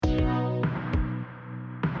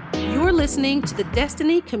listening to the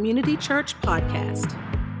Destiny Community Church podcast.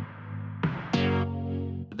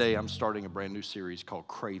 Today I'm starting a brand new series called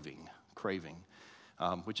Craving,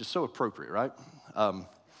 which is so appropriate, right?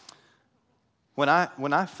 When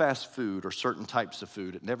I fast food or certain types of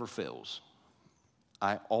food, it never fails.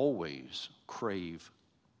 I always crave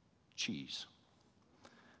cheese.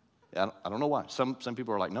 I don't know why. Some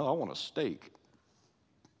people are like, no, I want a steak.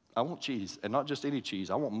 I want cheese, and not just any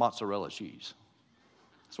cheese. I want mozzarella cheese.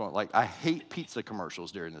 So I hate pizza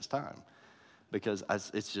commercials during this time because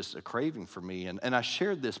it's just a craving for me. And I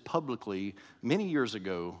shared this publicly many years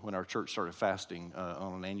ago when our church started fasting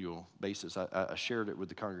on an annual basis. I shared it with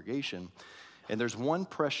the congregation. And there's one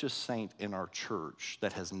precious saint in our church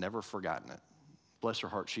that has never forgotten it. Bless her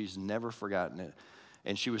heart, she's never forgotten it.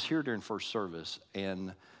 And she was here during first service,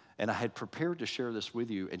 and I had prepared to share this with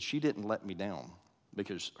you, and she didn't let me down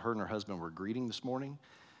because her and her husband were greeting this morning.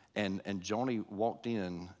 And Joni walked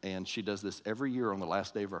in, and she does this every year on the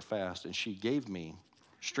last day of our fast, and she gave me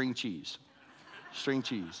string cheese. And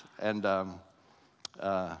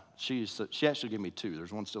she actually gave me two.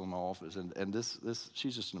 There's one still in my office, and this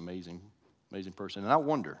she's just an amazing person. And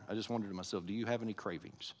I just wondered to myself, do you have any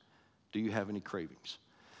cravings? Do you have any cravings?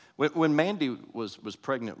 When Mandy was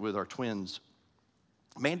pregnant with our twins,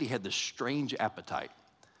 Mandy had this strange appetite.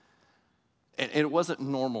 And it wasn't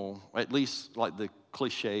normal, at least like the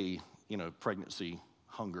cliche, pregnancy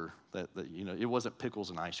hunger that it wasn't pickles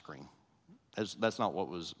and ice cream. That's not what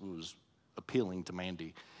was appealing to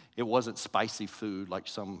Mandy. It wasn't spicy food like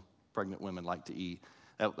some pregnant women like to eat.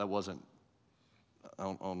 That wasn't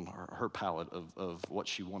on her palate of what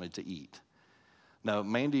she wanted to eat. No,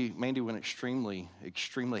 Mandy went extremely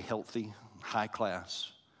healthy, high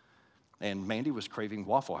class, and Mandy was craving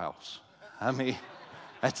Waffle House. I mean,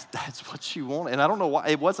 that's what she wanted. And I don't know why.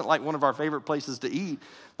 It wasn't like one of our favorite places to eat,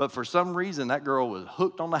 but for some reason, that girl was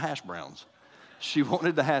hooked on the hash browns. She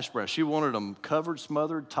wanted the hash browns. She wanted them covered,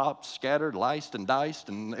 smothered, topped, scattered, liced, and diced,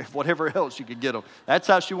 and whatever else she could get them. That's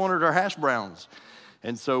how she wanted her hash browns.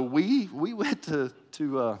 And so we went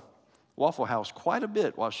to Waffle House quite a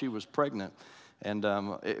bit while she was pregnant. And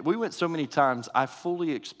we went so many times, I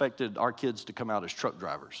fully expected our kids to come out as truck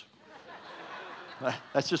drivers.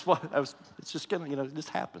 That's just what it's just gonna, this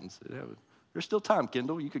happens. There's still time,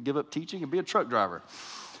 Kendall. You could give up teaching and be a truck driver.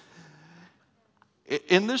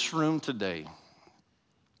 In this room today,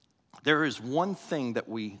 there is one thing that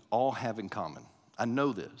we all have in common. I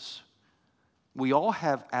know this. We all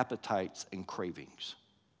have appetites and cravings.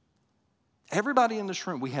 Everybody in this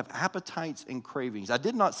room, we have appetites and cravings. I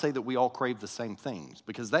did not say that we all crave the same things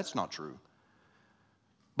because that's not true.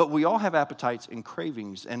 But we all have appetites and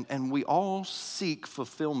cravings, and we all seek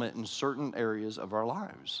fulfillment in certain areas of our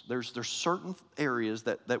lives. There's certain areas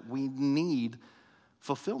that we need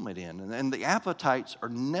fulfillment in, and the appetites are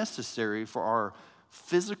necessary for our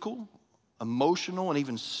physical, emotional, and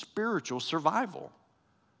even spiritual survival.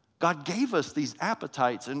 God gave us these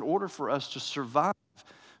appetites in order for us to survive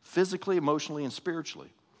physically, emotionally, and spiritually.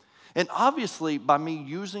 And obviously, by me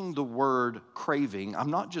using the word craving, I'm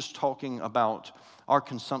not just talking about our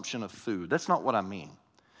consumption of food. That's not what I mean.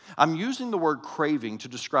 I'm using the word craving to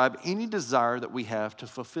describe any desire that we have to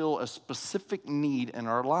fulfill a specific need in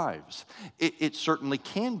our lives. It certainly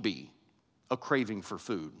can be a craving for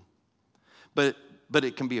food, but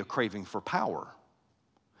it can be a craving for power.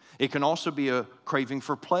 It can also be a craving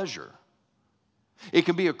for pleasure. It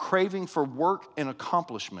can be a craving for work and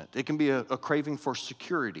accomplishment. It can be a craving for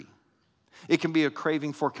security. It can be a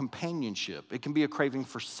craving for companionship. It can be a craving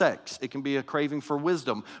for sex. It can be a craving for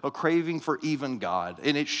wisdom, a craving for even God.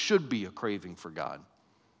 And it should be a craving for God.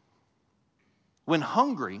 When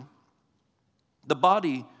hungry, the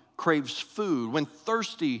body craves food. When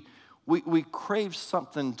thirsty, we crave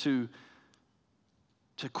something to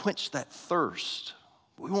quench that thirst.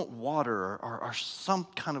 We want water or some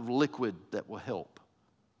kind of liquid that will help.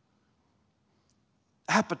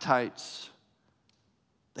 Appetites,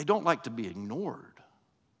 they don't like to be ignored.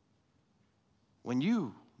 When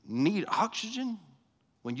you need oxygen,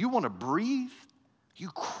 when you want to breathe, you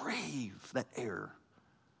crave that air.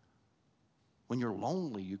 When you're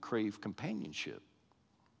lonely, you crave companionship.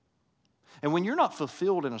 And when you're not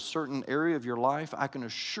fulfilled in a certain area of your life, I can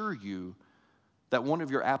assure you that one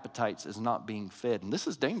of your appetites is not being fed. And this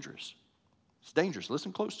is dangerous. It's dangerous.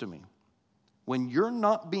 Listen close to me. When you're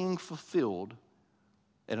not being fulfilled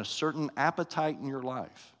in a certain appetite in your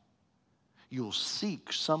life, you'll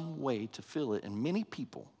seek some way to fill it. And many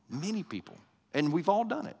people, and we've all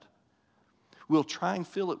done it, we'll try and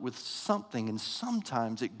fill it with something, and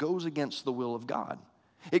sometimes it goes against the will of God.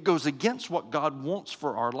 It goes against what God wants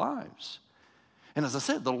for our lives. And as I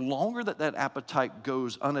said, the longer that appetite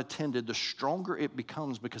goes unattended, the stronger it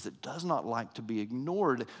becomes because it does not like to be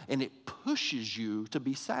ignored, and it pushes you to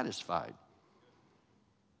be satisfied.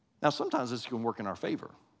 Now, sometimes this can work in our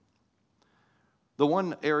favor. The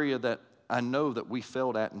one area that I know that we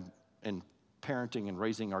failed at in parenting and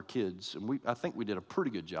raising our kids, and I think we did a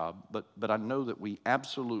pretty good job, but I know that we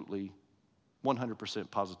absolutely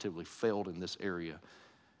 100% positively failed in this area,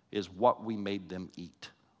 is what we made them eat.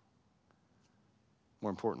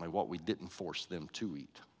 More importantly, what we didn't force them to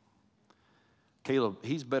eat. Caleb,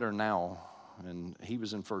 he's better now, and he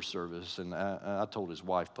was in first service, and I told his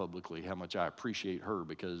wife publicly how much I appreciate her,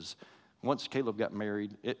 because once Caleb got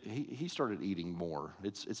married, he started eating more.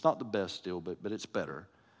 It's not the best still, but it's better.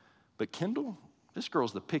 But Kendall, this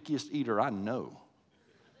girl's the pickiest eater I know.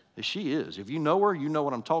 She is. If you know her, you know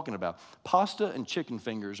what I'm talking about. Pasta and chicken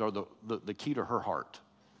fingers are the key to her heart.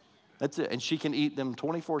 That's it. And she can eat them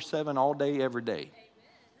 24/7 all day, every day.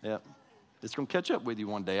 Yeah, it's going to catch up with you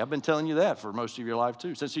one day. I've been telling you that for most of your life,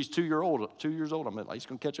 too. Since he's 2 years old, I'm like, he's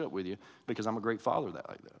going to catch up with you because I'm a great father like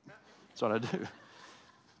that. That's what I do.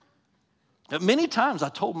 And many times I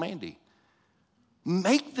told Mandy,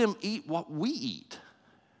 make them eat what we eat.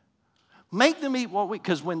 Make them eat what we,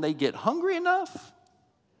 because when they get hungry enough,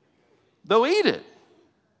 they'll eat it.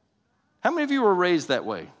 How many of you were raised that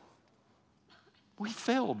way? We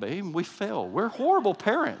fail, babe. We fail. We're horrible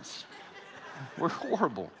parents. We're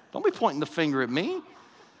horrible. Don't be pointing the finger at me.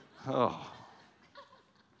 Oh.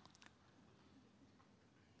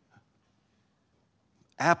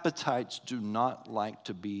 Appetites do not like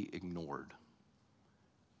to be ignored.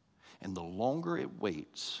 And the longer it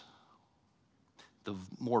waits, the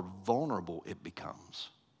more vulnerable it becomes.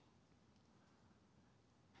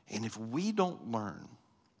 And if we don't learn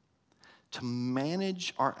to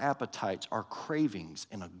manage our appetites, our cravings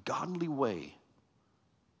in a godly way,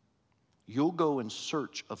 you'll go in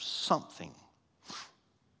search of something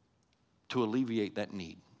to alleviate that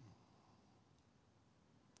need.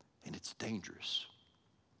 And it's dangerous.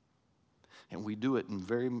 And we do it in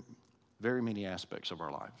very, very many aspects of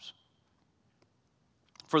our lives.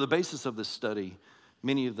 For the basis of this study,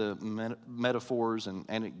 many of the metaphors and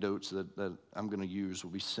anecdotes that I'm going to use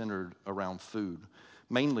will be centered around food,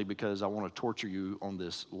 mainly because I want to torture you on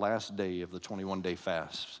this last day of the 21-day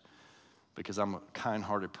fast, because I'm a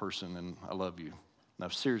kind-hearted person and I love you. Now,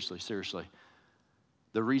 seriously,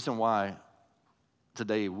 the reason why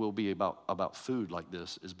today will be about food like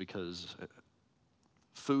this is because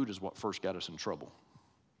food is what first got us in trouble.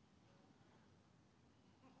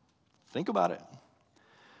 Think about it.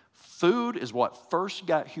 Food is what first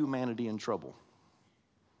got humanity in trouble.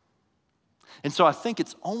 And so I think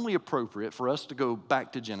it's only appropriate for us to go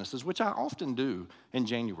back to Genesis, which I often do in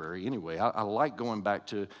January anyway. I like going back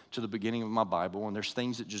to the beginning of my Bible, and there's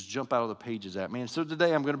things that just jump out of the pages at me. And so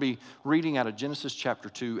today I'm going to be reading out of Genesis chapter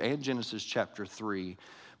 2 and Genesis chapter 3.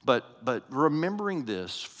 But remembering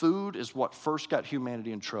this, food is what first got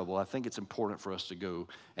humanity in trouble. I think it's important for us to go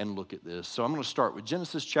and look at this. So I'm going to start with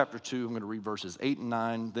Genesis chapter 2. I'm going to read verses 8 and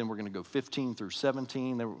 9. Then we're going to go 15 through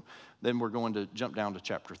 17. Then we're going to jump down to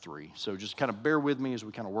chapter 3. So just kind of bear with me as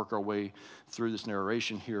we kind of work our way through this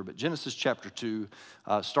narration here. But Genesis chapter 2,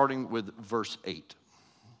 starting with verse 8.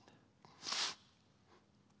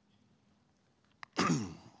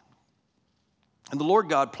 And the Lord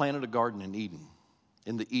God planted a garden in Eden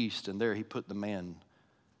in the east, and there he put the man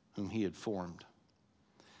whom he had formed.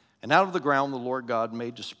 And out of the ground the Lord God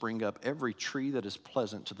made to spring up every tree that is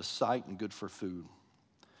pleasant to the sight and good for food.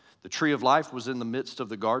 The tree of life was in the midst of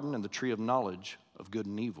the garden, and the tree of knowledge of good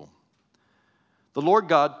and evil. The Lord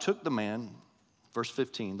God took the man, verse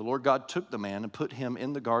 15, the Lord God took the man and put him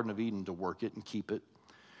in the Garden of Eden to work it and keep it.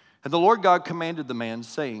 And the Lord God commanded the man,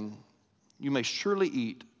 saying, you may surely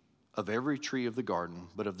eat of every tree of the garden,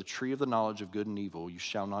 but of the tree of the knowledge of good and evil you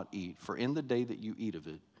shall not eat, for in the day that you eat of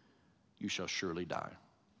it, you shall surely die.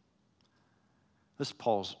 Let's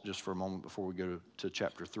pause just for a moment before we go to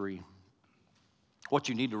chapter 3. What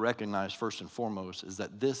you need to recognize first and foremost is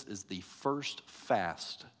that this is the first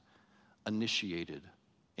fast initiated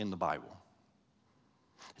in the Bible.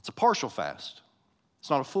 It's a partial fast. It's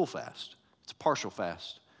not a full fast. It's a partial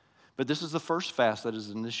fast. But this is the first fast that is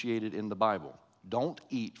initiated in the Bible. Don't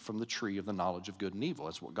eat from the tree of the knowledge of good and evil.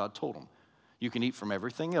 That's what God told him. You can eat from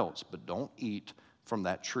everything else, but don't eat from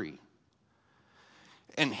that tree.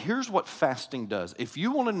 And here's what fasting does. If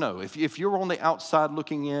you want to know, if you're on the outside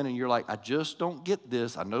looking in and you're like, I just don't get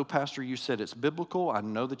this. I know, Pastor, you said it's biblical. I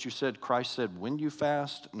know that you said Christ said when you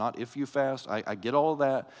fast, not if you fast. I get all of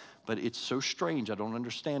that. but it's so strange, I don't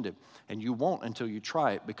understand it. And you won't until you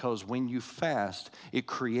try it, because when you fast, it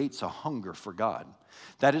creates a hunger for God.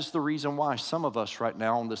 That is the reason why some of us right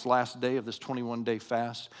now on this last day of this 21-day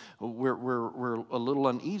fast, we're a little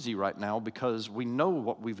uneasy right now, because we know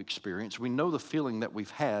what we've experienced. We know the feeling that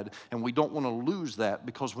we've had, and we don't want to lose that,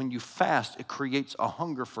 because when you fast, it creates a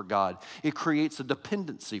hunger for God. It creates a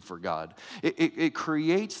dependency for God. It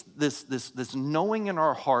creates this knowing in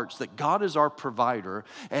our hearts that God is our provider,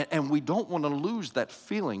 and we don't want to lose that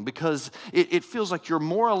feeling, because it feels like you're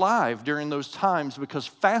more alive during those times, because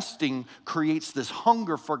fasting creates this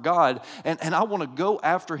hunger for God, and I want to go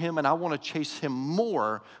after Him, and I want to chase Him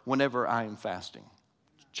more whenever I am fasting.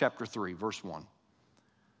 Chapter 3, verse 1.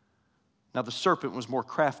 Now the serpent was more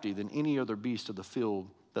crafty than any other beast of the field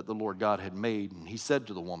that the Lord God had made, and he said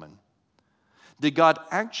to the woman, "Did God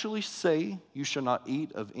actually say you shall not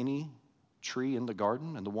eat of any tree in the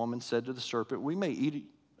garden?" And the woman said to the serpent, "We may eat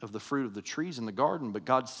of the fruit of the trees in the garden, but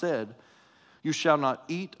God said, you shall not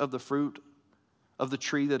eat of the fruit of the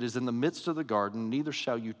tree that is in the midst of the garden, neither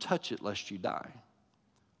shall you touch it, lest you die."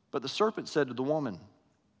 But the serpent said to the woman,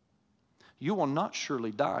 "You will not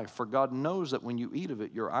surely die, for God knows that when you eat of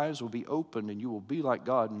it, your eyes will be opened, and you will be like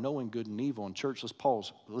God, knowing good and evil." And church, let's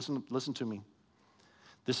pause. Listen to me.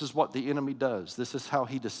 This is what the enemy does. This is how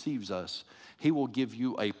he deceives us. He will give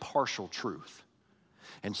you a partial truth.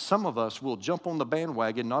 And some of us will jump on the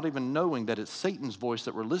bandwagon not even knowing that it's Satan's voice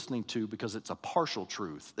that we're listening to, because it's a partial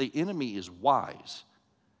truth. The enemy is wise.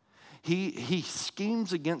 He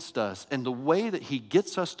schemes against us, and the way that he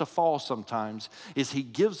gets us to fall sometimes is he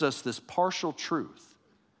gives us this partial truth.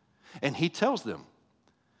 And he tells them,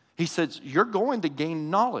 he says, you're going to gain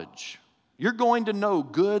knowledge. You're going to know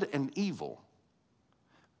good and evil.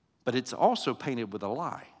 But it's also painted with a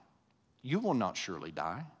lie. You will not surely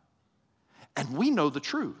die. And we know the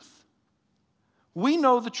truth. We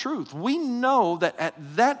know the truth. We know that at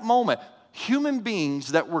that moment, human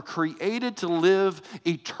beings that were created to live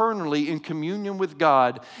eternally in communion with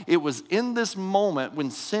God, it was in this moment when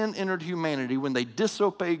sin entered humanity, when they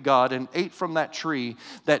disobeyed God and ate from that tree,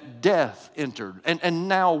 that death entered. And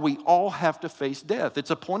now we all have to face death.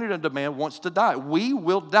 It's appointed unto man wants to die. We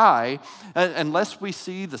will die unless we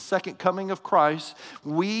see the second coming of Christ.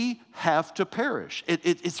 We have to perish.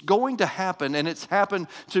 It's going to happen, and it's happened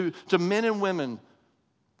to men and women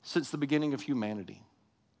since the beginning of humanity.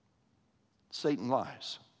 Satan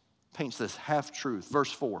lies, paints this half-truth.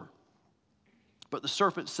 Verse 4, but the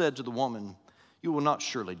serpent said to the woman, you will not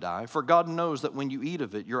surely die, for God knows that when you eat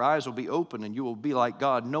of it, your eyes will be open, and you will be like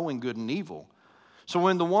God, knowing good and evil. So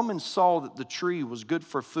when the woman saw that the tree was good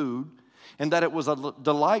for food, and that it was a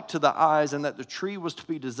delight to the eyes, and that the tree was to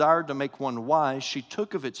be desired to make one wise, she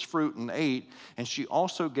took of its fruit and ate, and she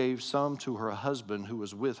also gave some to her husband who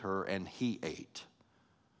was with her, and he ate.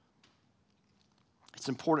 It's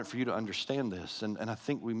important for you to understand this, and I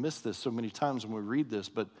think we miss this so many times when we read this,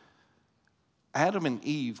 but Adam and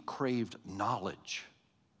Eve craved knowledge.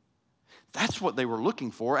 That's what they were looking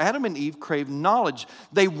for. Adam and Eve craved knowledge.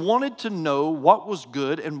 They wanted to know what was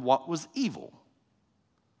good and what was evil.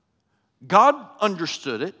 God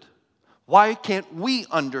understood it. Why can't we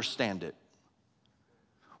understand it?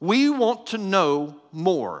 We want to know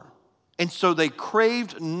more, and so they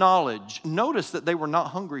craved knowledge. Notice that they were not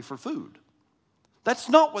hungry for food. That's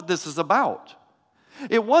not what this is about.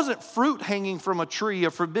 It wasn't fruit hanging from a tree,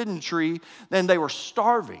 a forbidden tree, and they were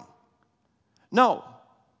starving. No,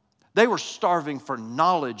 they were starving for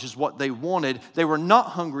knowledge is what they wanted. They were not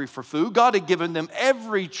hungry for food. God had given them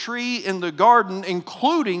every tree in the garden,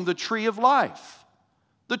 including the tree of life.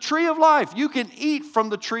 The tree of life. You can eat from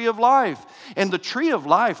the tree of life. And the tree of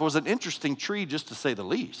life was an interesting tree, just to say the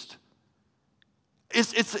least.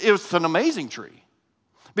 It's an amazing tree.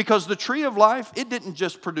 Because the tree of life, it didn't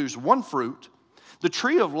just produce one fruit. The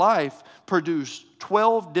tree of life produced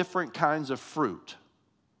 12 different kinds of fruit.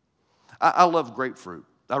 I love grapefruit.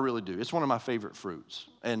 I really do. It's one of my favorite fruits.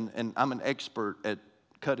 And I'm an expert at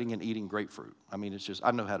cutting and eating grapefruit. I mean, it's just,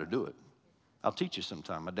 I know how to do it. I'll teach you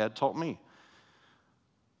sometime. My dad taught me.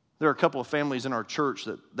 There are a couple of families in our church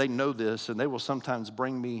that they know this, and they will sometimes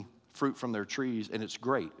bring me fruit from their trees, and it's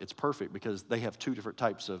great. It's perfect because they have two different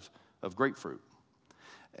types of grapefruit.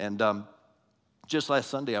 And just last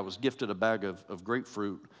Sunday, I was gifted a bag of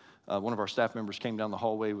grapefruit. One of our staff members came down the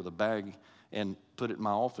hallway with a bag and put it in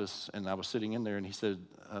my office, and I was sitting in there, and he said,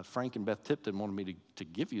 Frank and Beth Tipton wanted me to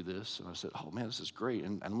give you this. And I said, oh, man, this is great.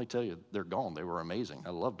 And let me tell you, they're gone. They were amazing.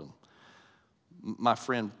 I loved them. My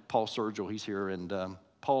friend Paul Sergel, he's here, and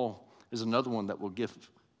Paul is another one that will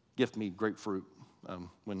gift me grapefruit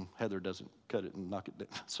when Heather doesn't cut it and knock it down.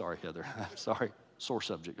 Sorry, Heather. Sorry. Sore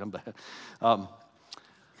subject. I'm bad.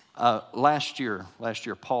 Last year,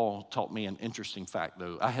 Paul taught me an interesting fact,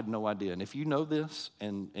 though. I had no idea. And if you know this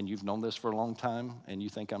and you've known this for a long time and you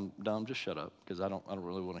think I'm dumb, just shut up because I don't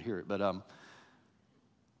really want to hear it. But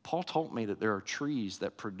Paul taught me that there are trees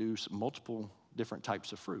that produce multiple different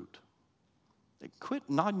types of fruit. Quit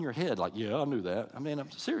nodding your head like, yeah, I knew that. I mean,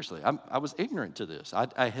 seriously, I was ignorant to this.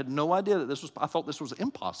 I had no idea that I thought this was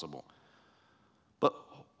impossible. But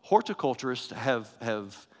horticulturists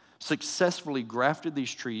have successfully grafted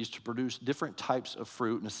these trees to produce different types of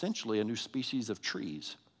fruit and essentially a new species of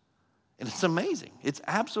trees. And it's amazing. It's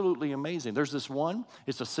absolutely amazing. There's this one,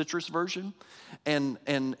 it's a citrus version, and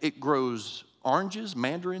it grows oranges,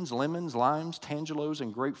 mandarins, lemons, limes, tangelos,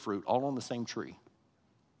 and grapefruit all on the same tree.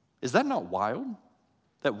 Is that not wild?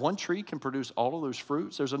 That one tree can produce all of those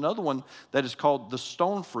fruits? There's another one that is called the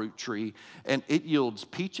stone fruit tree, and it yields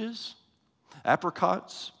peaches,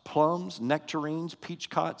 apricots, plums, nectarines,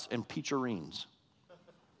 peachcots, and peacherines.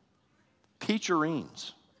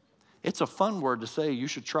 Peacherines. It's a fun word to say. You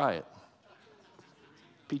should try it.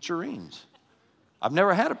 Peacherines. I've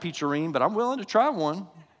never had a peacherine, but I'm willing to try one.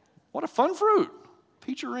 What a fun fruit.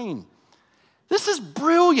 Peacherine. This is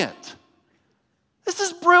brilliant. This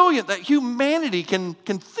is brilliant that humanity can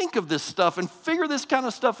think of this stuff and figure this kind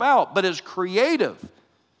of stuff out. But as creative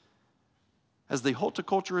as the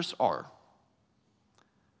horticulturists are,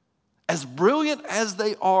 as brilliant as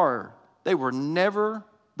they were never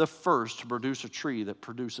the first to produce a tree that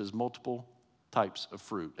produces multiple types of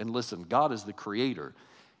fruit. And listen, God is the creator.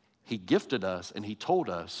 He gifted us and he told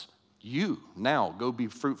us, you now go be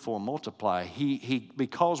fruitful and multiply.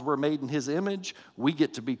 Because we're made in his image, we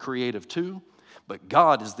get to be creative too. But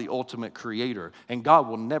God is the ultimate creator, and God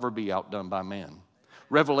will never be outdone by man.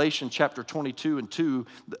 Revelation chapter 22:2,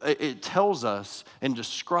 it tells us and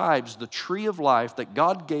describes the tree of life that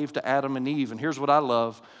God gave to Adam and Eve. And here's what I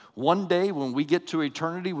love. One day when we get to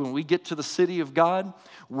eternity, when we get to the city of God,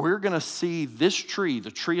 we're going to see this tree,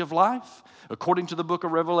 the tree of life, according to the book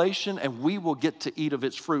of Revelation, and we will get to eat of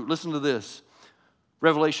its fruit. Listen to this.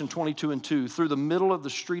 Revelation 22:2, through the middle of the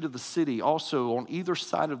street of the city, also on either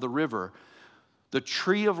side of the river, the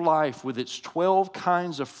tree of life with its 12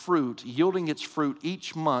 kinds of fruit, yielding its fruit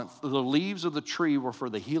each month. The leaves of the tree were for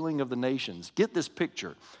the healing of the nations. Get this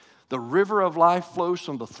picture. The river of life flows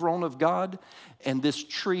from the throne of God, and this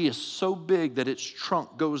tree is so big that its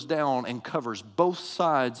trunk goes down and covers both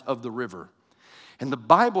sides of the river. And the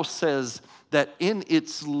Bible says that in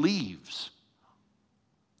its leaves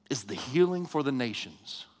is the healing for the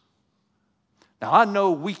nations. Now, I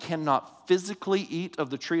know we cannot physically eat of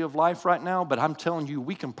the tree of life right now, but I'm telling you,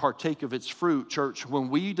 we can partake of its fruit, church, when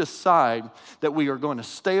we decide that we are going to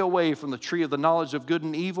stay away from the tree of the knowledge of good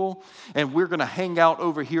and evil, and we're going to hang out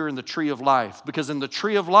over here in the tree of life. Because in the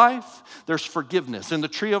tree of life, there's forgiveness. In the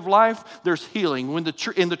tree of life, there's healing. In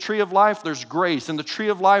the tree of life, there's grace. In the tree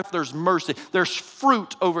of life, there's mercy. There's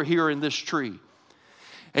fruit over here in this tree.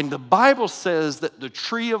 And the Bible says that the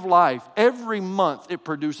tree of life, every month it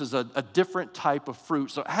produces a different type of fruit.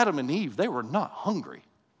 So Adam and Eve, they were not hungry.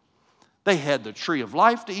 They had the tree of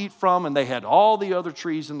life to eat from, and they had all the other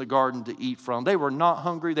trees in the garden to eat from. They were not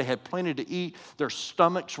hungry. They had plenty to eat. Their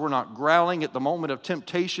stomachs were not growling at the moment of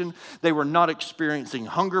temptation. They were not experiencing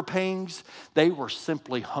hunger pangs. They were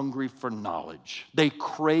simply hungry for knowledge. They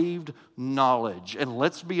craved knowledge. And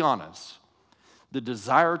let's be honest, the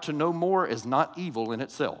desire to know more is not evil in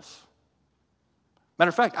itself. Matter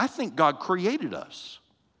of fact, I think God created us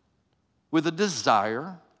with a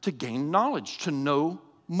desire to gain knowledge, to know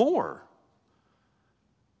more.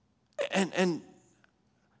 And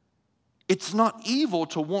it's not evil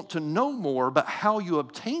to want to know more, but how you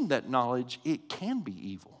obtain that knowledge, it can be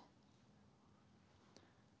evil.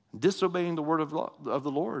 Disobeying the word of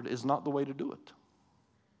the Lord is not the way to do it.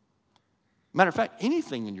 Matter of fact,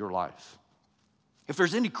 anything in your life, if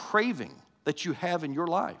there's any craving that you have in your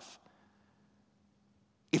life,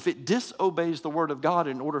 if it disobeys the word of God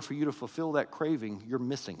in order for you to fulfill that craving, you're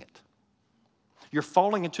missing it. You're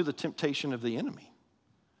falling into the temptation of the enemy.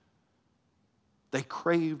 They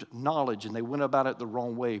craved knowledge and they went about it the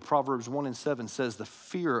wrong way. Proverbs 1:7 says, the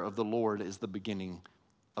fear of the Lord is the beginning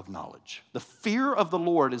of knowledge. The fear of the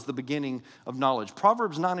Lord is the beginning of knowledge.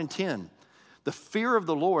 Proverbs 9:10, the fear of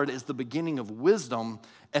the Lord is the beginning of wisdom,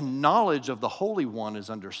 and knowledge of the Holy One is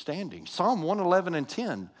understanding. Psalm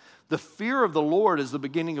 111:10, the fear of the Lord is the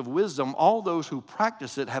beginning of wisdom. All those who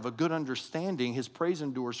practice it have a good understanding. His praise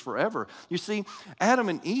endures forever. You see, Adam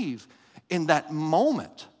and Eve, in that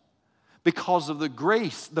moment, because of the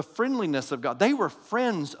grace, the friendliness of God, they were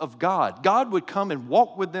friends of God. God would come and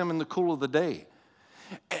walk with them in the cool of the day.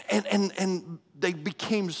 And they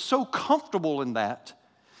became so comfortable in that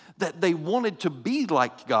that they wanted to be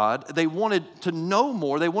like God. They wanted to know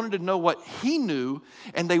more. They wanted to know what He knew,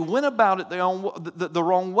 and they went about it the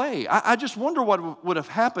wrong way. I just wonder what would have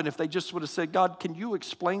happened if they just would have said, God, can you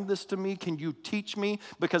explain this to me? Can you teach me?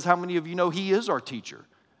 Because how many of you know He is our teacher?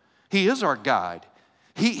 He is our guide.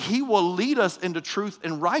 He will lead us into truth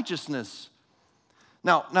and righteousness.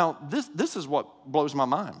 Now this is what blows my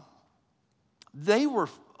mind.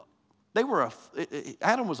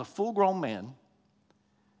 Adam was a full-grown man.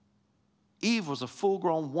 Eve was a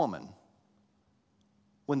full-grown woman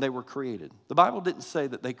when they were created. The Bible didn't say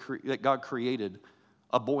that God created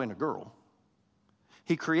a boy and a girl.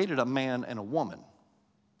 He created a man and a woman,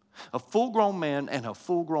 a full-grown man and a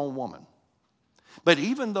full-grown woman. But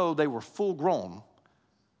even though they were full-grown,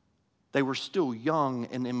 they were still young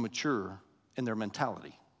and immature in their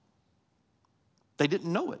mentality. They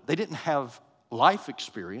didn't know it. They didn't have life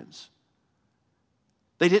experience.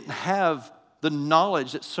 They didn't have the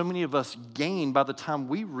knowledge that so many of us gain by the time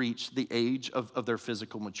we reach the age of their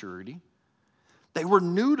physical maturity. They were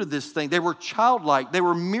new to this thing. They were childlike. They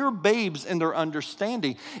were mere babes in their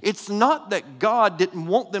understanding. It's not that God didn't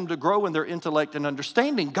want them to grow in their intellect and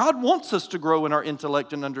understanding. God wants us to grow in our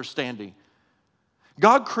intellect and understanding.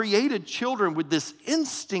 God created children with this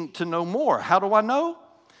instinct to know more. How do I know?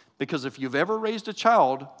 Because if you've ever raised a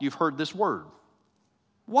child, you've heard this word.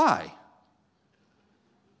 Why?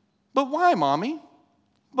 But why, Mommy?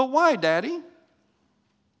 But why, Daddy?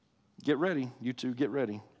 Get ready. You two, get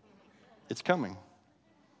ready. It's coming.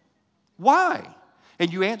 Why?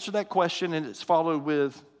 And you answer that question, and it's followed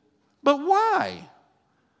with, but why?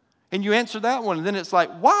 And you answer that one, and then it's like,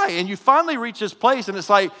 why? And you finally reach this place, and it's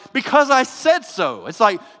like, because I said so. It's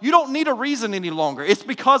like, you don't need a reason any longer. It's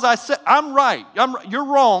because I said, I'm right. You're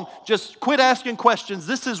wrong. Just quit asking questions.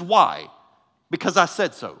 This is why. Because I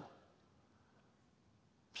said so.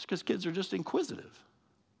 It's because kids are just inquisitive.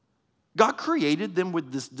 God created them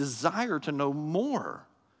with this desire to know more.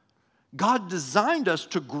 God designed us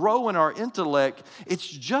to grow in our intellect. It's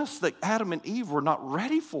just that Adam and Eve were not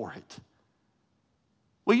ready for it.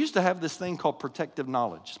 We used to have this thing called protective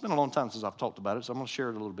knowledge. It's been a long time since I've talked about it, so I'm going to share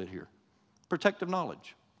it a little bit here. Protective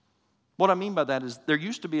knowledge. What I mean by that is there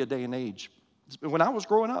used to be a day and age. When I was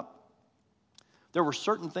growing up, there were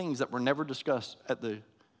certain things that were never discussed at the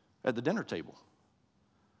dinner table.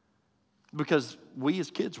 Because we as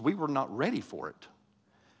kids, we were not ready for it.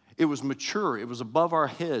 It was mature. It was above our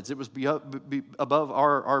heads. It was above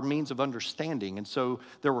our means of understanding. And so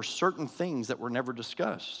there were certain things that were never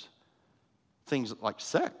discussed. Things like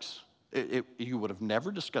sex. You would have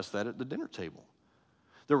never discussed that at the dinner table.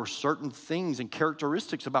 There were certain things and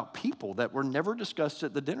characteristics about people that were never discussed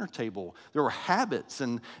at the dinner table. There were habits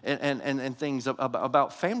and things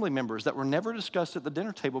about family members that were never discussed at the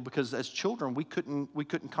dinner table because as children we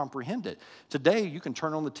couldn't comprehend it. Today you can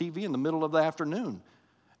turn on the TV in the middle of the afternoon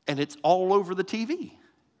and it's all over the TV.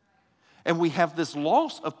 And we have this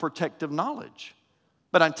loss of protective knowledge.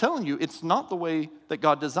 But I'm telling you, it's not the way that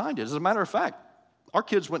God designed it. As a matter of fact, our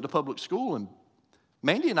kids went to public school and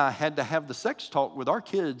Mandy and I had to have the sex talk with our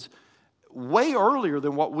kids way earlier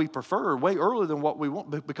than what we prefer, way earlier than what we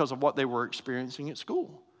want because of what they were experiencing at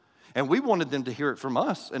school. And we wanted them to hear it from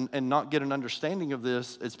us and not get an understanding of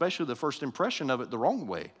this, especially the first impression of it, the wrong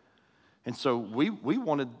way. And so we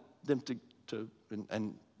wanted them to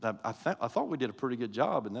and I thought we did a pretty good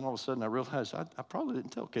job. And then all of a sudden I realized I probably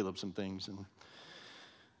didn't tell Caleb some things. And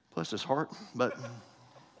bless his heart, but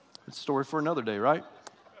it's a story for another day, right?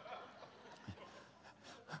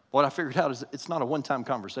 What I figured out is it's not a one-time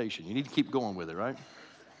conversation. You need to keep going with it, right?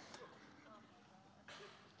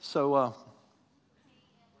 So,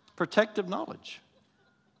 protective knowledge.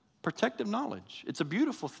 Protective knowledge. It's a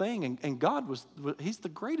beautiful thing, and God He's the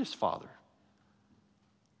greatest Father.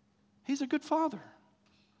 He's a good Father.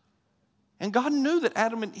 And God knew that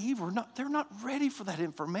Adam and Eve they're not ready for that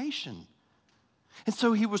information. And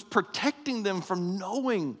so He was protecting them from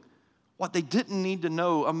knowing what they didn't need to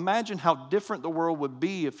know. Imagine how different the world would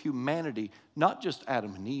be if humanity, not just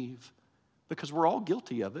Adam and Eve, because we're all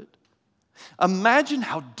guilty of it. Imagine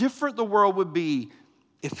how different the world would be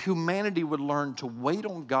if humanity would learn to wait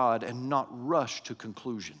on God and not rush to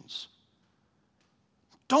conclusions.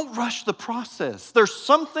 Don't rush the process. There's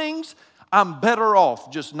some things I'm better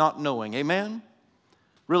off just not knowing. Amen?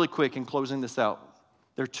 Really quick in closing this out.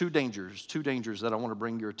 There are two dangers that I want to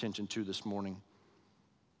bring your attention to this morning.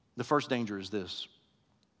 The first danger is this.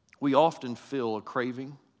 We often feel a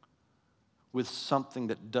craving with something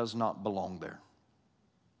that does not belong there.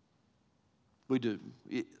 We do.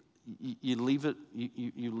 You leave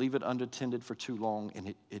it unattended for too long,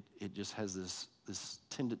 and it just has this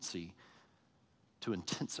tendency to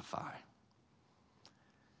intensify.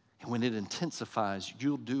 And when it intensifies,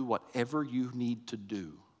 you'll do whatever you need to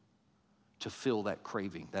do to fill that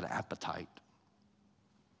craving, that appetite.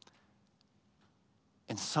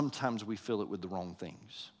 And sometimes we fill it with the wrong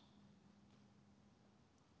things.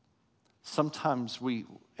 Sometimes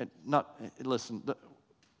listen,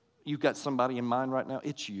 you've got somebody in mind right now.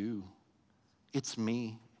 It's you. It's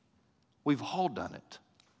me. We've all done it.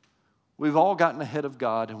 We've all gotten ahead of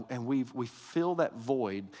God, and we fill that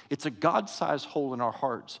void. It's a God-sized hole in our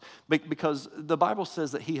hearts because the Bible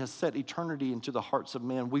says that He has set eternity into the hearts of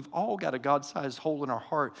men. We've all got a God-sized hole in our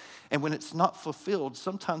heart, and when it's not fulfilled,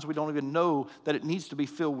 sometimes we don't even know that it needs to be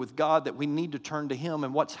filled with God, that we need to turn to Him.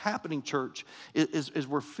 And what's happening, church, is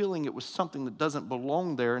we're filling it with something that doesn't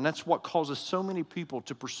belong there, and that's what causes so many people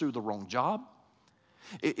to pursue the wrong job.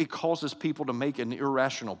 It causes people to make an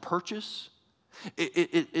irrational purchase.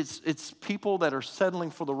 It's people that are settling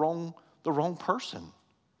for the wrong person.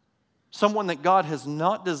 Someone that God has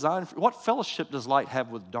not designed for. What fellowship does light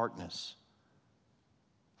have with darkness?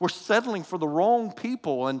 We're settling for the wrong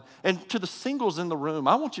people. And to the singles in the room,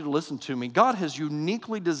 I want you to listen to me. God has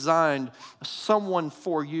uniquely designed someone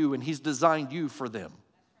for you, and He's designed you for them.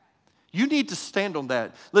 You need to stand on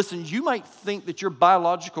that. Listen, you might think that your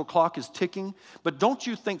biological clock is ticking, but don't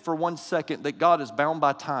you think for 1 second that God is bound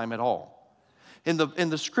by time at all. In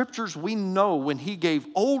the scriptures, we know when He gave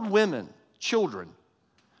old women children,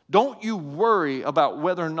 don't you worry about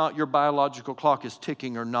whether or not your biological clock is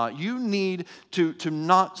ticking or not. You need to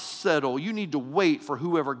not settle. You need to wait for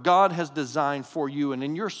whoever God has designed for you. And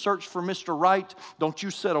in your search for Mr. Right, don't you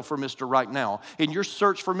settle for Mr. Right now. In your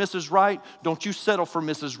search for Mrs. Right, don't you settle for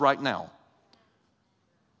Mrs. Right now.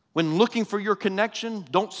 When looking for your connection,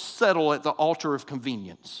 don't settle at the altar of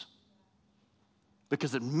convenience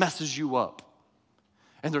because it messes you up.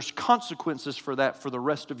 And there's consequences for that for the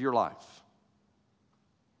rest of your life.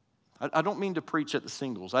 I don't mean to preach at the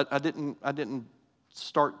singles. I didn't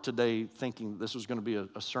start today thinking this was going to be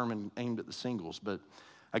a sermon aimed at the singles, but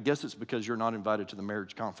I guess it's because you're not invited to the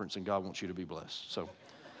marriage conference and God wants you to be blessed. So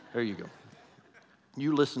there you go.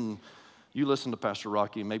 You listen to Pastor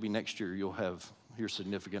Rocky, and maybe next year you'll have your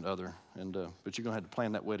significant other, but you're going to have to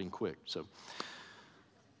plan that wedding quick. So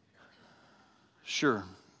Sure,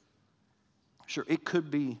 it could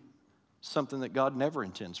be something that God never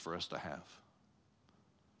intends for us to have,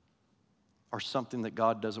 or something that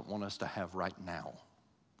God doesn't want us to have right now.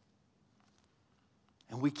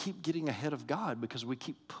 And we keep getting ahead of God because we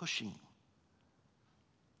keep pushing.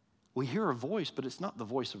 We hear a voice, but it's not the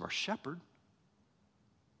voice of our shepherd.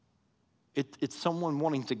 It's someone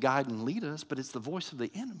wanting to guide and lead us, but it's the voice of the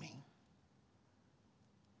enemy.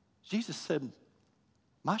 Jesus said,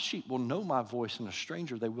 my sheep will know my voice, and a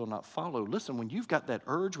stranger they will not follow. Listen, when you've got that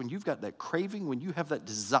urge, when you've got that craving, when you have that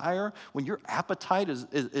desire, when your appetite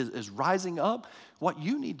is rising up, what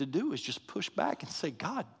you need to do is just push back and say,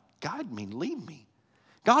 God, guide me, lead me.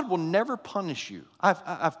 God will never punish you.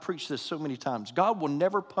 I've preached this so many times. God will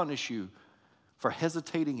never punish you for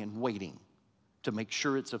hesitating and waiting to make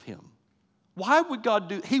sure it's of Him. Why would God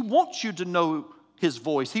do? He wants you to know His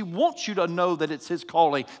voice. He wants you to know that it's His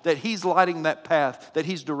calling, that He's lighting that path, that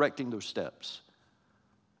He's directing those steps.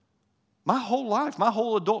 My whole life, my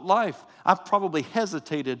whole adult life, I've probably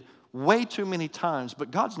hesitated way too many times,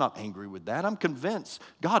 but God's not angry with that. I'm convinced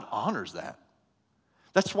God honors that.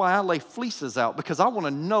 That's why I lay fleeces out, because I want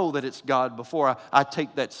to know that it's God before I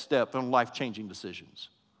take that step on life-changing decisions.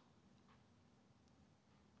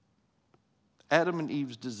 Adam and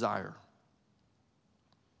Eve's desire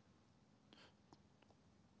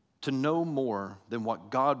to know more than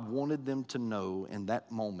what God wanted them to know in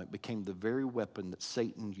that moment became the very weapon that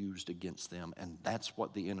Satan used against them, and that's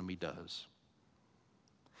what the enemy does.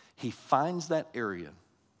 He finds that area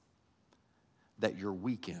that you're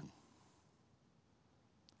weak in.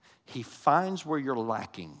 He finds where you're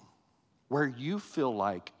lacking, where you feel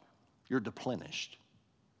like you're deplenished.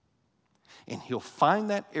 And he'll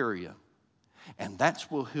find that area, and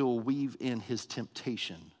that's where he'll weave in his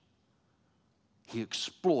temptation. He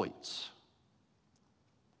exploits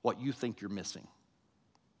what you think you're missing.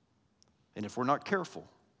 And if we're not careful,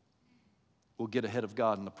 we'll get ahead of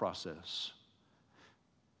God in the process.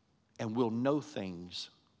 And we'll know things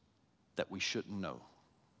that we shouldn't know.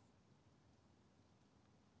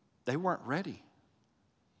 They weren't ready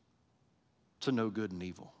to know good and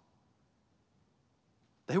evil.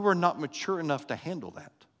 They were not mature enough to handle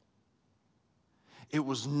that. It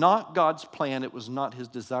was not God's plan. It was not His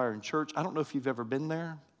desire in church. I don't know if you've ever been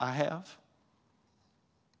there. I have.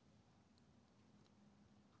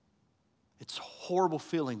 It's a horrible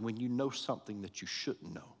feeling when you know something that you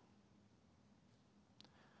shouldn't know.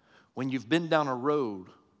 When you've been down a road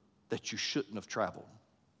that you shouldn't have traveled.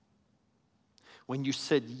 When you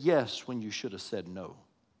said yes when you should have said no.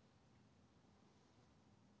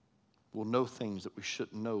 We'll know things that we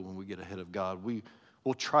shouldn't know when we get ahead of God.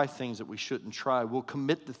 We'll try things that we shouldn't try. We'll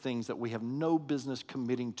commit to things that we have no business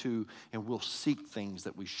committing to, and we'll seek things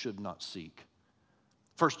that we should not seek.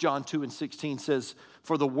 1 John 2:16 says,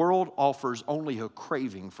 "For the world offers only a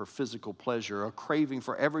craving for physical pleasure, a craving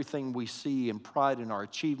for everything we see and pride in our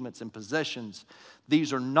achievements and possessions.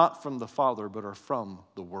 These are not from the Father, but are from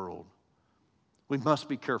the world." We must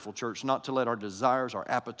be careful, church, not to let our desires, our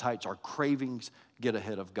appetites, our cravings get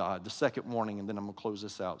ahead of God. The second warning, and then I'm going to close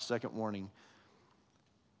this out. Second warning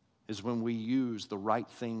is when we use the right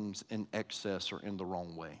things in excess or in the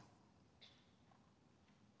wrong way.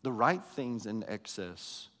 The right things in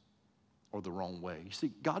excess or the wrong way. You see,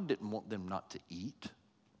 God didn't want them not to eat.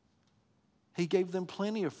 He gave them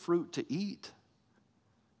plenty of fruit to eat.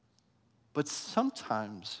 But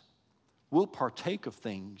sometimes we'll partake of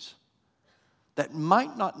things that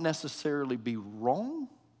might not necessarily be wrong,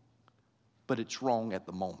 but it's wrong at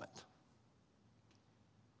the moment.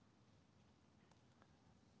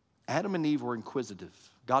 Adam and Eve were inquisitive.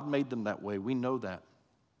 God made them that way. We know that.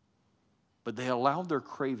 But they allowed their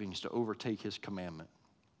cravings to overtake his commandment.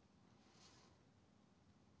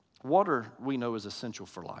 Water, we know, is essential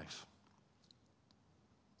for life.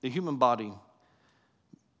 The human body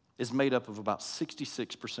is made up of about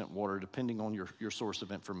 66% water, depending on your source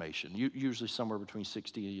of information. Usually somewhere between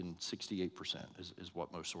 60 and 68% is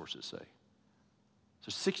what most sources say.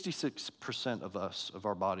 So 66% of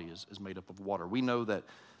our body is made up of water. We know that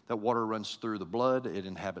water runs through the blood, it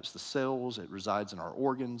inhabits the cells, it resides in our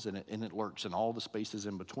organs, and it lurks in all the spaces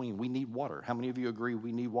in between. We need water. How many of you agree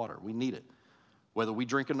we need water? We need it. Whether we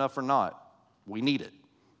drink enough or not, we need it.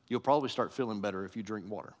 You'll probably start feeling better if you drink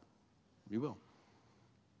water. You will.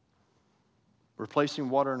 Replacing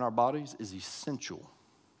water in our bodies is essential.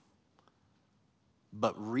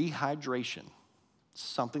 But rehydration,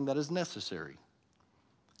 something that is necessary,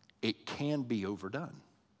 it can be overdone.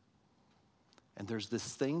 And there's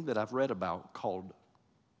this thing that I've read about called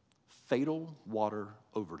fatal water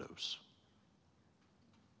overdose.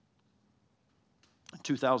 In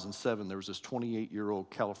 2007, there was this 28-year-old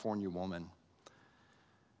California woman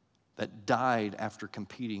that died after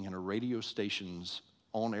competing in a radio station's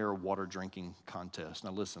on-air water drinking contest.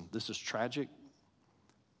 Now listen, this is tragic,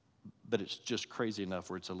 but it's just crazy enough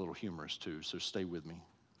where it's a little humorous too, so stay with me.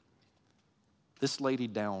 This lady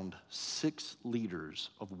downed 6 liters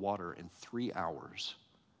of water in 3 hours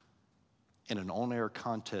in an on-air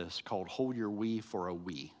contest called Hold Your Wii for a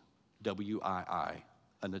Wii, W-I-I,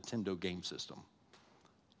 a Nintendo game system.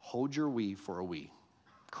 Hold Your Wii for a Wii.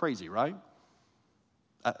 Crazy, right?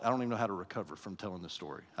 I don't even know how to recover from telling this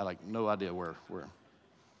story. I no idea where.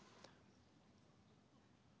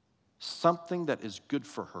 Something that is good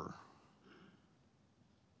for her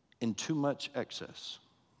in too much excess.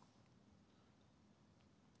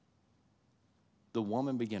 The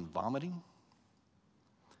woman began vomiting.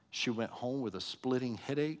 She went home with a splitting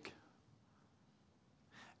headache.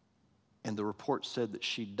 And the report said that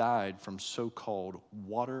she died from so-called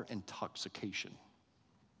water intoxication.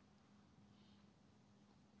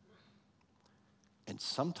 And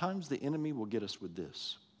sometimes the enemy will get us with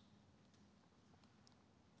this.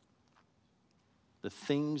 The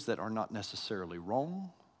things that are not necessarily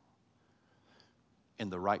wrong, in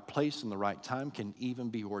the right place, in the right time, can even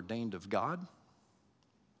be ordained of God,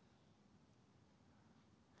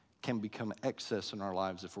 can become excess in our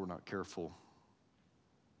lives if we're not careful.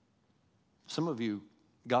 Some of you,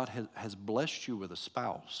 God has blessed you with a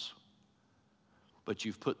spouse, but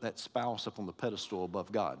you've put that spouse up on the pedestal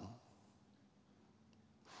above God.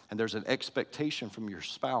 And there's an expectation from your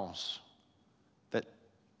spouse that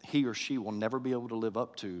he or she will never be able to live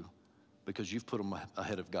up to because you've put them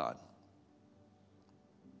ahead of God.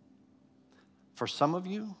 For some of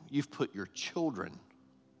you, you've put your children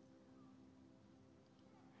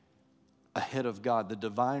ahead of God. The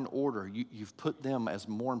divine order, you've put them as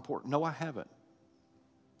more important. No, I haven't.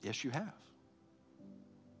 Yes, you have.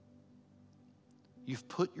 You've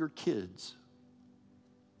put your kids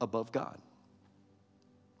above God.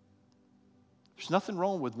 There's nothing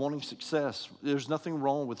wrong with wanting success. There's nothing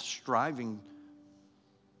wrong with striving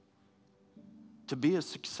to be a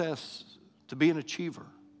success, to be an achiever.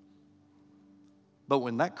 But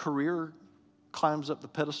when that career climbs up the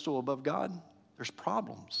pedestal above God, there's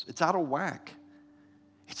problems. It's out of whack.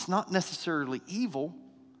 It's not necessarily evil,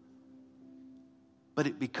 but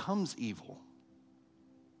it becomes evil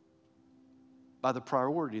by the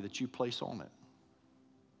priority that you place on it.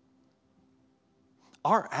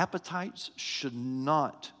 Our appetites should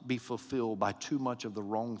not be fulfilled by too much of the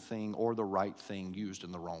wrong thing or the right thing used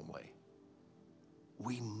in the wrong way.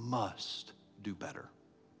 We must do better.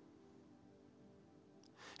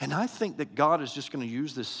 And I think that God is just going to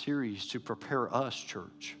use this series to prepare us,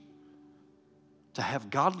 church, to have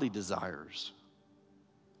godly desires,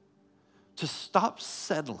 to stop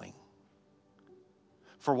settling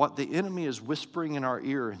for what the enemy is whispering in our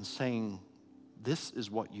ear and saying, this is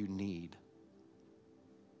what you need.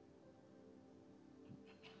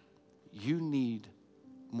 You need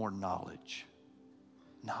more knowledge.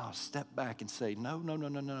 No, step back and say,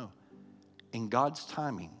 no. In God's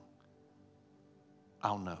timing,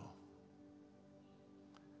 I'll know.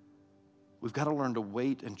 We've got to learn to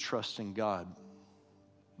wait and trust in God.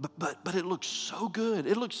 But it looks so good.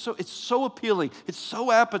 It's so appealing. It's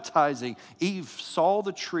so appetizing. Eve saw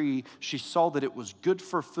the tree. She saw that it was good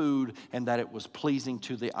for food and that it was pleasing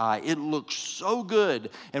to the eye. It looks so good.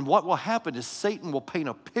 And what will happen is Satan will paint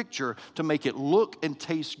a picture to make it look and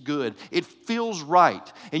taste good. It feels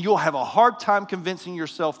right. And you'll have a hard time convincing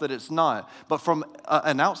yourself that it's not. But from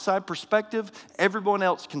an outside perspective, everyone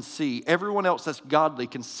else can see. Everyone else that's godly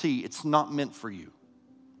can see it's not meant for you.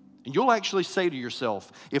 And you'll actually say to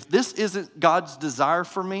yourself, if this isn't God's desire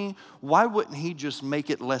for me, why wouldn't he just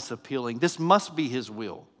make it less appealing? This must be his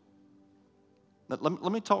will. Let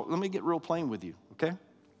me get real plain with you, okay?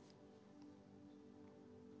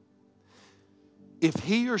 If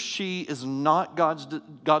he or she is not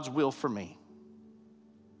God's will for me,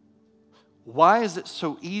 why is it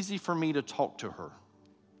so easy for me to talk to her?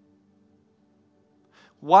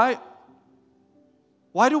 Why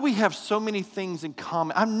do we have so many things in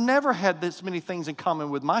common? I've never had this many things in common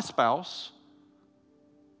with my spouse.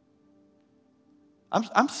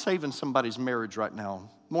 I'm saving somebody's marriage right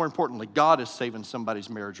now. More importantly, God is saving somebody's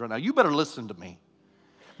marriage right now. You better listen to me.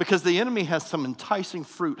 Because the enemy has some enticing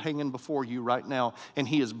fruit hanging before you right now, and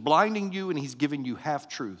he is blinding you and he's giving you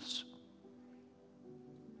half-truths.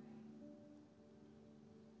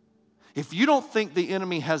 If you don't think the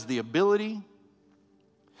enemy has the ability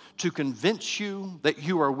to convince you that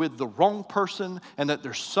you are with the wrong person and that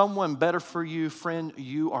there's someone better for you, friend,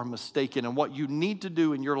 you are mistaken. And what you need to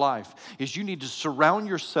do in your life is you need to surround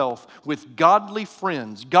yourself with godly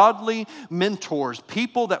friends, godly mentors,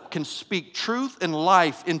 people that can speak truth and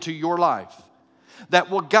life into your life,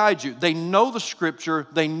 that will guide you. They know the scripture,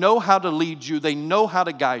 they know how to lead you, they know how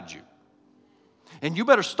to guide you. And you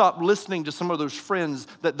better stop listening to some of those friends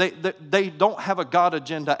that they don't have a God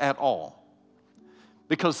agenda at all.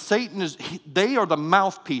 Because they are the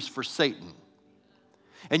mouthpiece for Satan.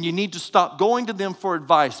 And you need to stop going to them for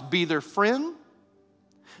advice. Be their friend.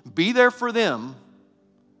 Be there for them.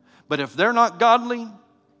 But if they're not godly,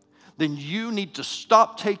 then you need to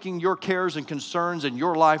stop taking your cares and concerns and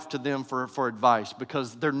your life to them for advice.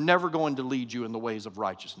 Because they're never going to lead you in the ways of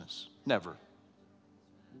righteousness. Never.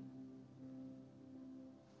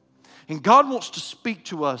 And God wants to speak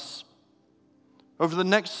to us over the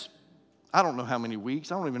next, I don't know how many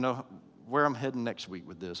weeks. I don't even know where I'm heading next week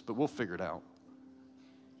with this, but we'll figure it out.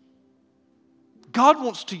 God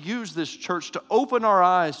wants to use this church to open our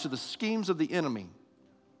eyes to the schemes of the enemy,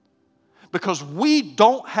 because we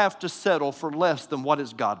don't have to settle for less than what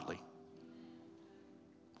is godly.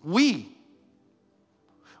 We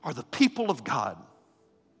are the people of God.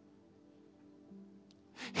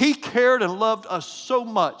 He cared and loved us so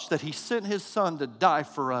much that he sent his son to die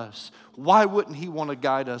for us. Why wouldn't he want to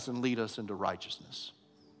guide us and lead us into righteousness?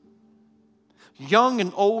 Young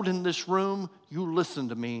and old in this room, you listen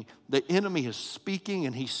to me. The enemy is speaking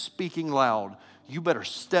and he's speaking loud. You better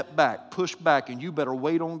step back, push back, and you better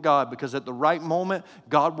wait on God, because at the right moment,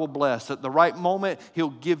 God will bless. At the right moment, he'll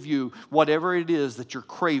give you whatever it is that you're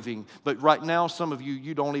craving. But right now, some of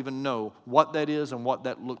you don't even know what that is and what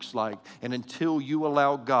that looks like. And until you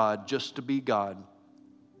allow God just to be God,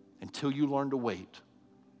 until you learn to wait,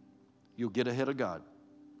 you'll get ahead of God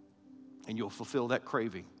and you'll fulfill that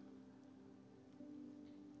craving.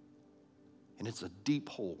 And it's a deep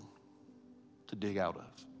hole to dig out of.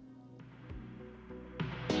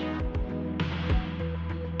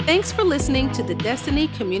 Thanks for listening to the Destiny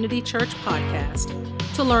Community Church podcast.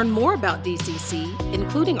 To learn more about DCC,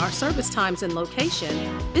 including our service times and location,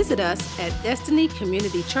 visit us at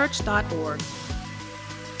destinycommunitychurch.org.